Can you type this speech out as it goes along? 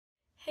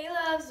Hey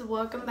loves,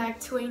 welcome back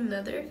to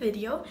another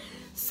video.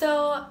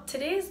 So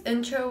today's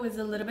intro was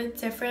a little bit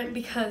different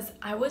because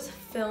I was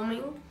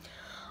filming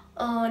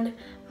on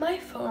my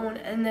phone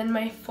and then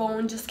my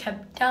phone just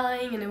kept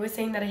dying and it was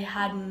saying that I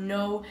had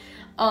no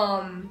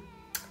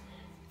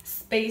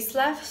space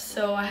left,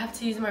 so I have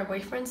to use my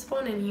boyfriend's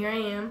phone, and here I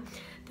am.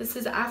 This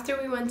is after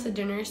we went to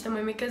dinner, so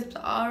my makeup's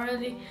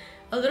already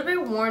a little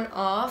bit worn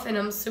off and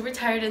I'm super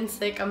tired and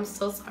sick. I'm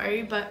so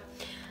sorry, but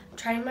I'm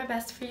trying my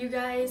best for you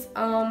guys.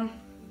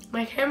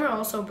 My camera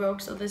also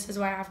broke, so this is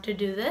why I have to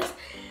do this.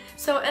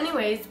 So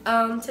anyways,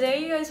 today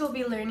you guys will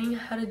be learning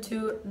how to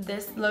do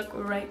this look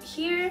right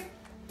here.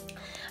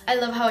 I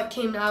love how it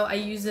came out. I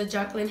used the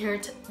Jaclyn Hill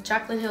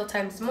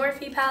x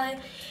Morphe palette,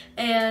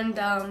 and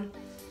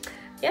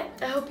yeah,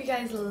 I hope you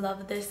guys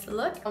love this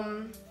look.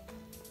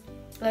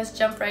 Let's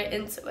jump right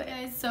into it,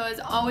 guys. So as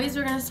always,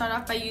 we're gonna start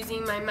off by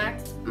using my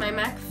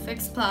MAC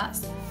Fix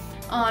Plus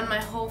on my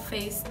whole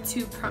face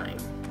to prime.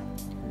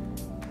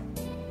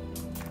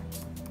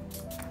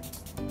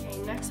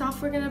 Next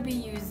off, we're going to be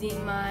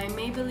using my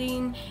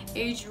Maybelline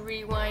Age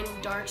Rewind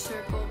Dark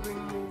Circle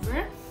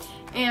Remover.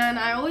 And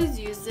I always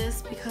use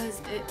this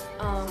because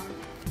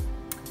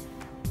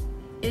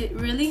it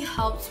really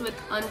helps with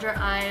under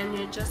eye, and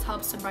it just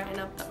helps to brighten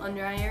up the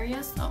under eye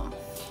area. So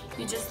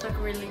you just look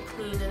really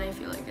clean, and I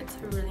feel like it's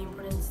a really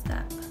important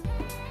step.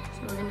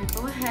 So we're going to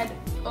go ahead.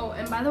 Oh,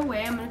 and by the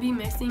way, I'm going to be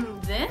mixing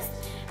this.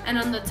 And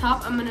on the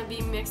top, I'm going to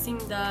be mixing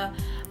the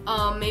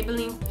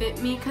Maybelline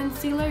Fit Me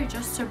concealer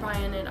just to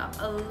brighten it up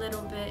a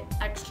little bit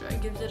extra.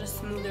 It gives it a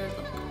smoother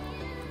look.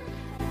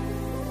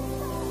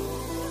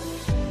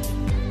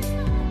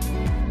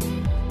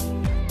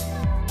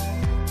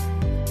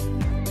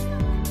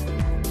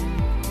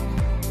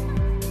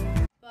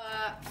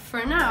 But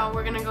for now,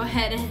 we're going to go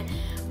ahead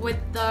with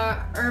the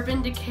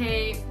Urban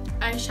Decay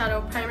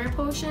eyeshadow primer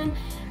potion,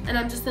 and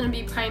I'm just going to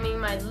be priming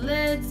my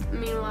lids.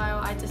 Meanwhile,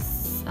 I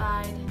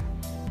decide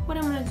what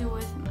I'm going to do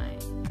with my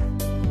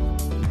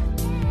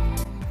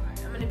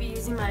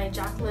using my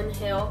Jaclyn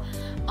Hill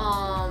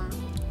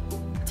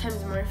x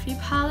Morphe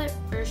palette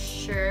for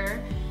sure,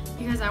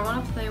 because I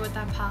want to play with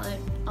that palette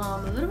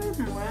a little bit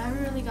more. I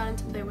haven't really gotten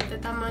to play with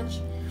it that much.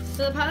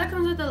 So the palette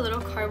comes with a little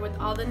card with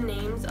all the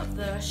names of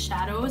the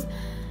shadows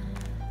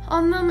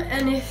on them,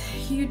 and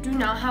if you do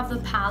not have the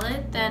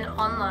palette, then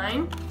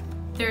online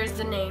there's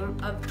the name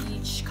of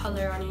each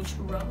color on each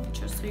row,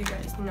 just so you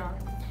guys know.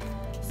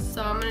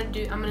 So I'm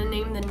gonna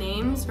name the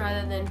names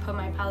rather than put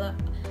my palette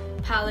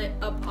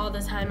up all the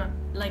time,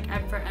 like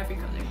for every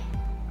color.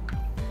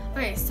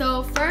 Okay,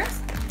 so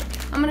first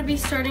I'm gonna be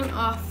starting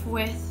off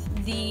with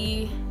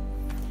the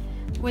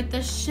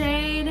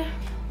shade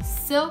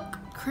Silk,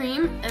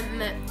 Cream, and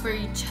Matte for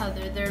each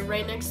other. They're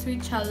right next to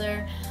each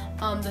other,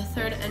 the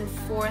third and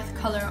fourth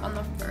color on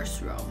the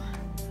first row.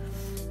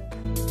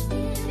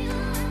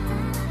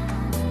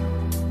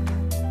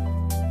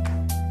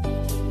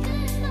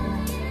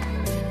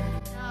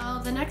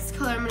 The next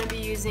color I'm going to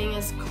be using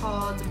is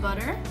called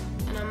Butter,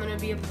 and I'm going to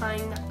be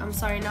applying that, I'm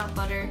sorry, not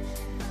butter,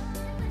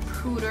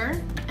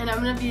 Pooter, and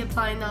I'm going to be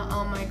applying that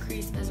on my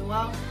crease as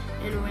well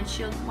in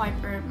windshield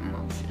wiper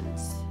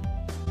motions.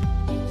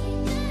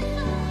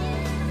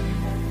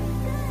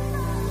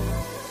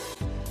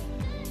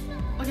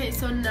 Okay,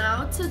 so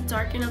now to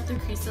darken up the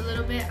crease a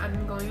little bit,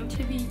 I'm going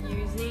to be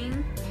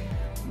using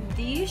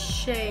the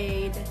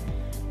shade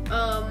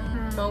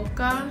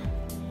Mocha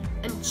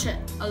and Chip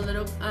a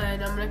little,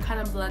 and I'm gonna kind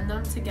of blend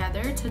them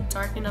together to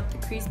darken up the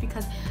crease,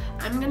 because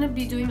I'm gonna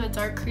be doing a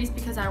dark crease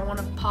because I want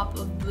a pop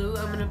of blue.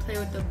 I'm gonna play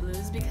with the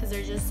blues because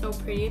they're just so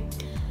pretty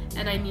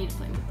and I need to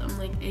play with them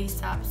like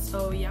ASAP.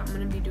 So yeah, I'm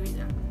gonna be doing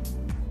that.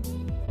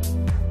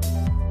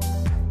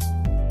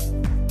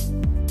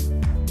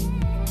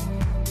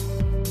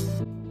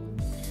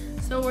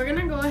 So we're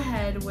gonna go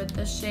ahead with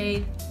the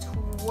shade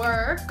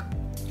Twerk,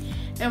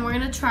 and we're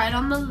gonna try it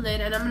on the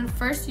lid, and I'm gonna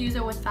first use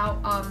it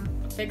without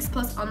Fix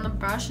Plus on the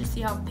brush to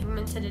see how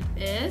pigmented it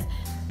is,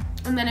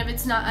 and then if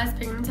it's not as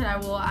pigmented, I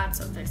will add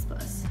some Fix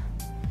Plus.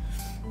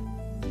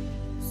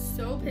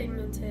 So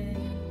pigmented,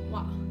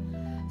 wow.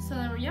 So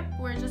then, yep,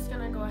 we're just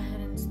gonna go ahead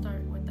and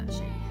start with that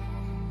shade.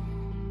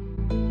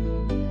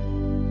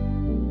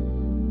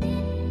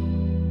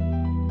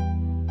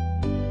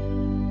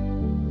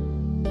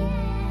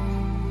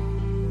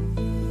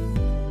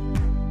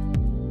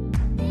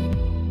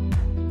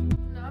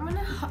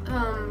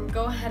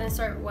 Go ahead and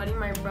start wetting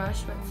my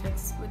brush with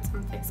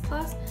some Fix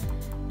Plus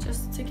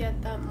just to get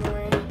that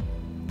more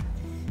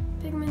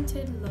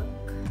pigmented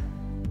look.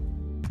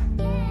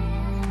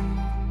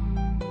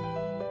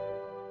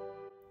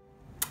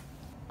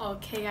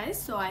 Okay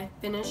guys, so I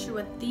finished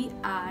with the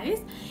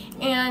eyes,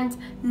 and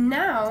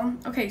now,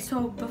 okay,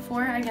 so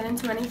before I get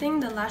into anything,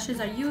 the lashes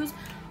I use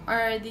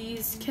are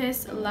these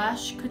Kiss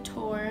Lash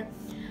Couture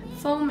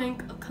Faux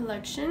Mink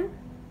collection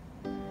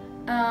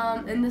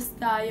in the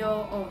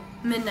style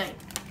Midnight.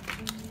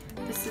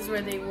 This is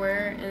where they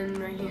were, and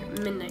right here,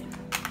 Midnight.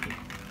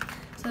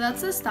 So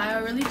that's the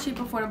style. Really cheap,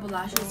 affordable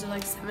lashes. They're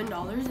like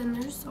 $7 and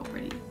they're so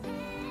pretty.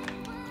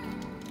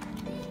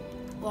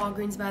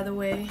 Walgreens, by the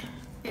way.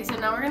 Okay, so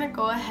now we're gonna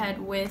go ahead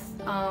with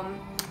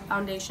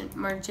foundation.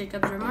 Marc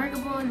Jacobs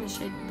Remarkable in the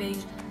shade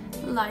Beige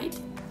Light.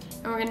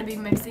 And we're gonna be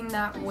mixing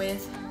that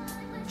with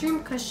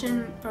Dream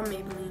Cushion from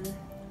Maybelline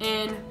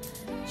in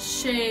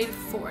shade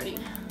 40.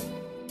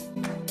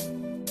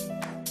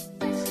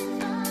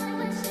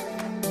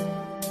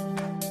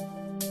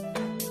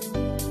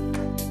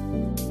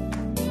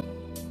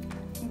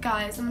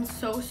 Guys, I'm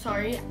so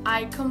sorry.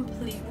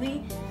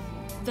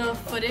 The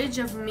footage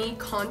of me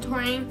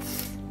contouring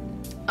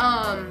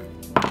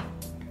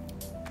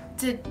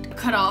did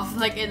cut off.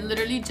 Like, it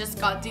literally just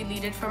got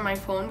deleted from my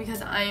phone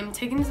because I am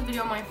taking this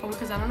video on my phone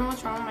because I don't know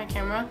what's wrong with my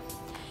camera.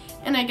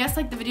 And I guess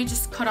like the video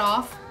just cut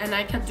off and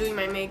I kept doing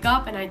my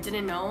makeup and I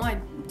didn't know. I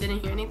didn't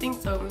hear anything,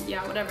 so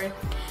yeah, whatever.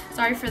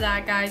 Sorry for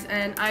that, guys.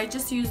 And I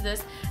just used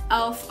this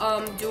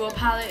e.l.f. Duo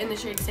palette in the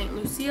shade St.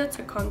 Lucia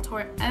to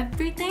contour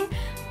everything.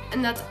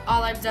 And that's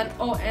all I've done.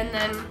 Oh, and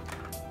then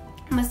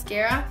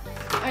mascara.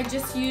 I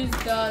just used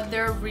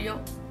their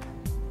real.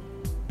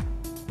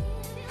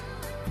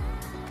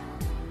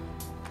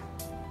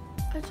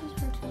 I just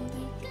heard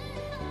something.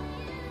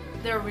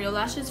 Their real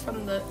lashes for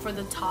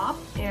the top,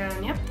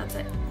 and yep, that's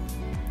it.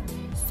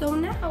 So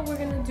now we're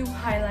gonna do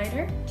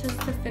highlighter just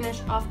to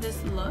finish off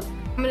this look.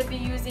 I'm gonna be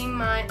using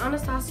my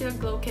Anastasia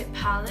Glow Kit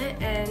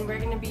palette, and we're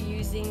gonna be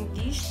using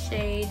the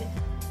shade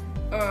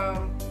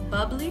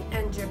Bubbly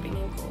and Dripping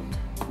in Gold.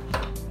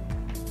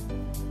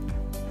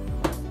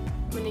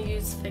 I'm gonna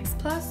use Fix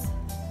Plus.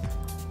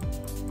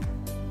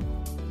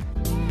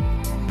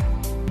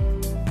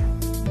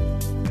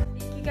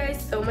 Thank you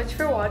guys so much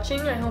for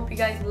watching. I hope you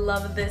guys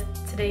love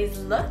today's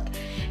look,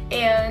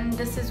 and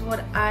this is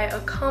what I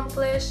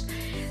accomplished.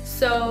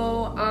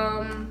 So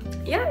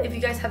yeah, if you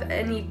guys have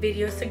any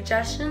video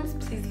suggestions,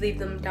 please leave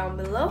them down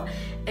below,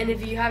 and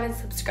if you haven't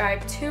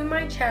subscribed to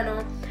my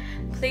channel,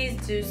 please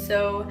do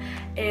so,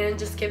 and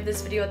just give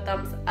this video a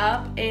thumbs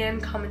up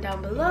and comment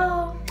down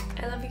below.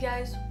 I love you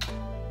guys.